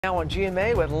Now on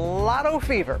GMA with Lotto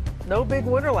fever. No big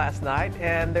winner last night,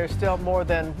 and there's still more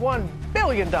than $1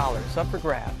 billion up for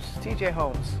grabs. TJ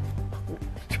Holmes.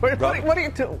 What are you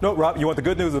doing? No, Rob, you want the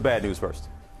good news or the bad news first?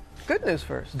 Good news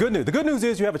first. Good news. The good news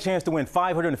is you have a chance to win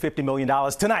 $550 million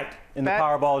tonight in the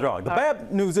Powerball drawing. The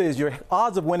bad news is your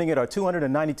odds of winning it are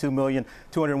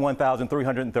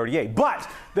 292,201,338. But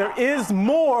there is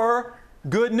more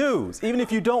good news. Even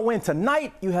if you don't win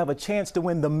tonight, you have a chance to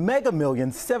win the Mega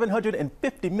Millions,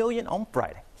 $750 million on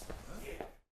Friday.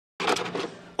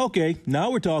 Okay,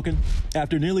 now we're talking.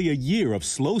 After nearly a year of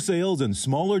slow sales and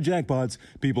smaller jackpots,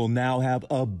 people now have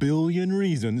a billion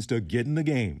reasons to get in the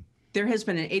game. There has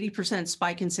been an 80%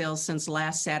 spike in sales since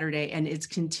last Saturday, and it's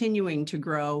continuing to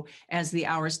grow as the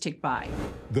hours tick by.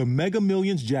 The Mega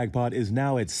Millions jackpot is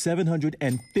now at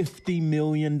 $750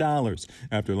 million.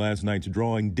 After last night's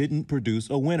drawing didn't produce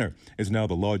a winner. It's now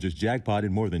the largest jackpot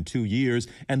in more than 2 years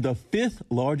and the 5th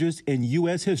largest in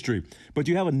U.S. history. But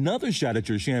you have another shot at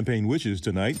your champagne wishes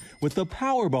tonight with the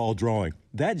Powerball drawing.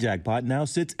 That jackpot now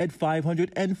sits at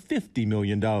 $550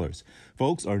 million.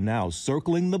 Folks are now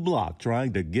circling the block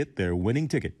trying to get their winning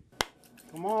ticket.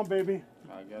 Come on, baby.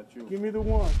 I got you. Give me the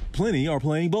one. Plenty are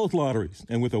playing both lotteries,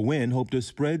 and with a win, hope to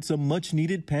spread some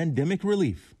much-needed pandemic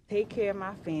relief. Take care of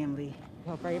my family.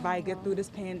 Hope everybody get through this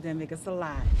pandemic. It's a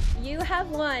lot. You have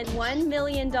won $1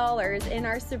 million in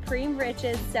our Supreme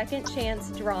Riches Second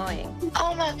Chance drawing.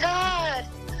 Oh, my God.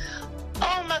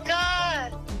 Oh, my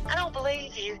God. I don't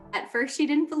believe you. At first, she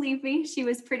didn't believe me. She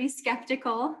was pretty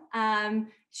skeptical.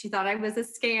 She thought I was a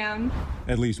scam.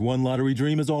 At least one lottery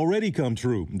dream has already come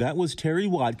true. That was Terry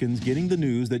Watkins getting the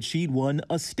news that she'd won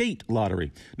a state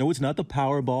lottery. No, it's not the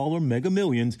Powerball or Mega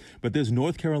Millions, but this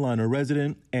North Carolina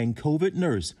resident and COVID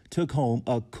nurse took home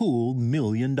a cool $1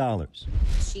 million.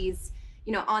 She's,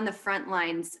 on the front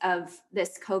lines of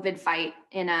this COVID fight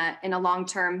in a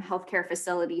long-term healthcare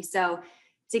facility. So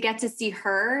to get to see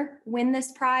her win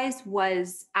this prize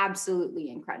was absolutely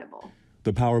incredible.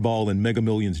 The Powerball and Mega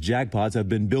Millions jackpots have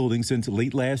been building since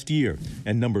late last year,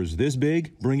 and numbers this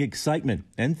big bring excitement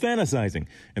and fantasizing.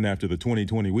 And after the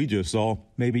 2020 we just saw,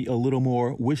 maybe a little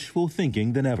more wishful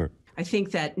thinking than ever. I think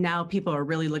that now people are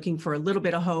really looking for a little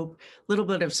bit of hope, a little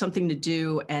bit of something to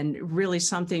do, and really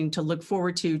something to look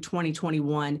forward to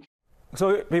 2021.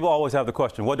 So people always have the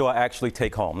question, what do I actually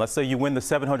take home? Let's say you win the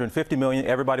 $750 million.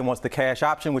 Everybody wants the cash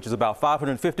option, which is about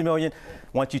 $550 million.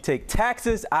 Once you take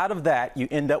taxes out of that, you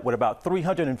end up with about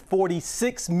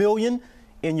 $346 million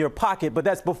in your pocket, but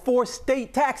that's before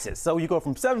state taxes. So you go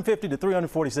from $750 to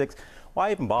 $346.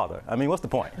 Why even bother? I mean, what's the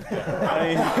point? You're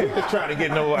just trying to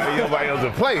get nobody else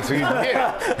to play so you can get.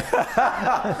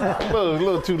 A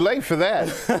little too late for that.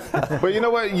 But you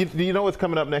know what? You know what's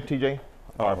coming up next, TJ?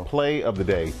 Our play of the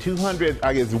day. 1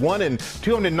 in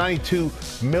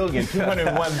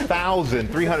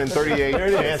 292,201,338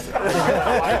 chances.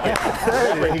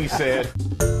 Whatever he said.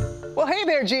 Well, hey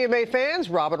there, GMA fans.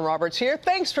 Robin Roberts here.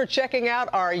 Thanks for checking out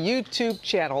our YouTube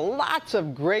channel. Lots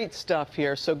of great stuff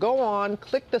here. So go on,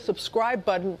 click the subscribe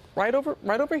button right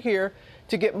over here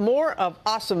to get more of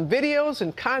awesome videos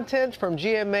and content from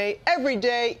GMA every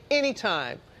day,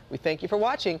 anytime. We thank you for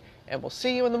watching, and we'll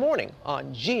see you in the morning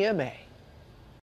on GMA.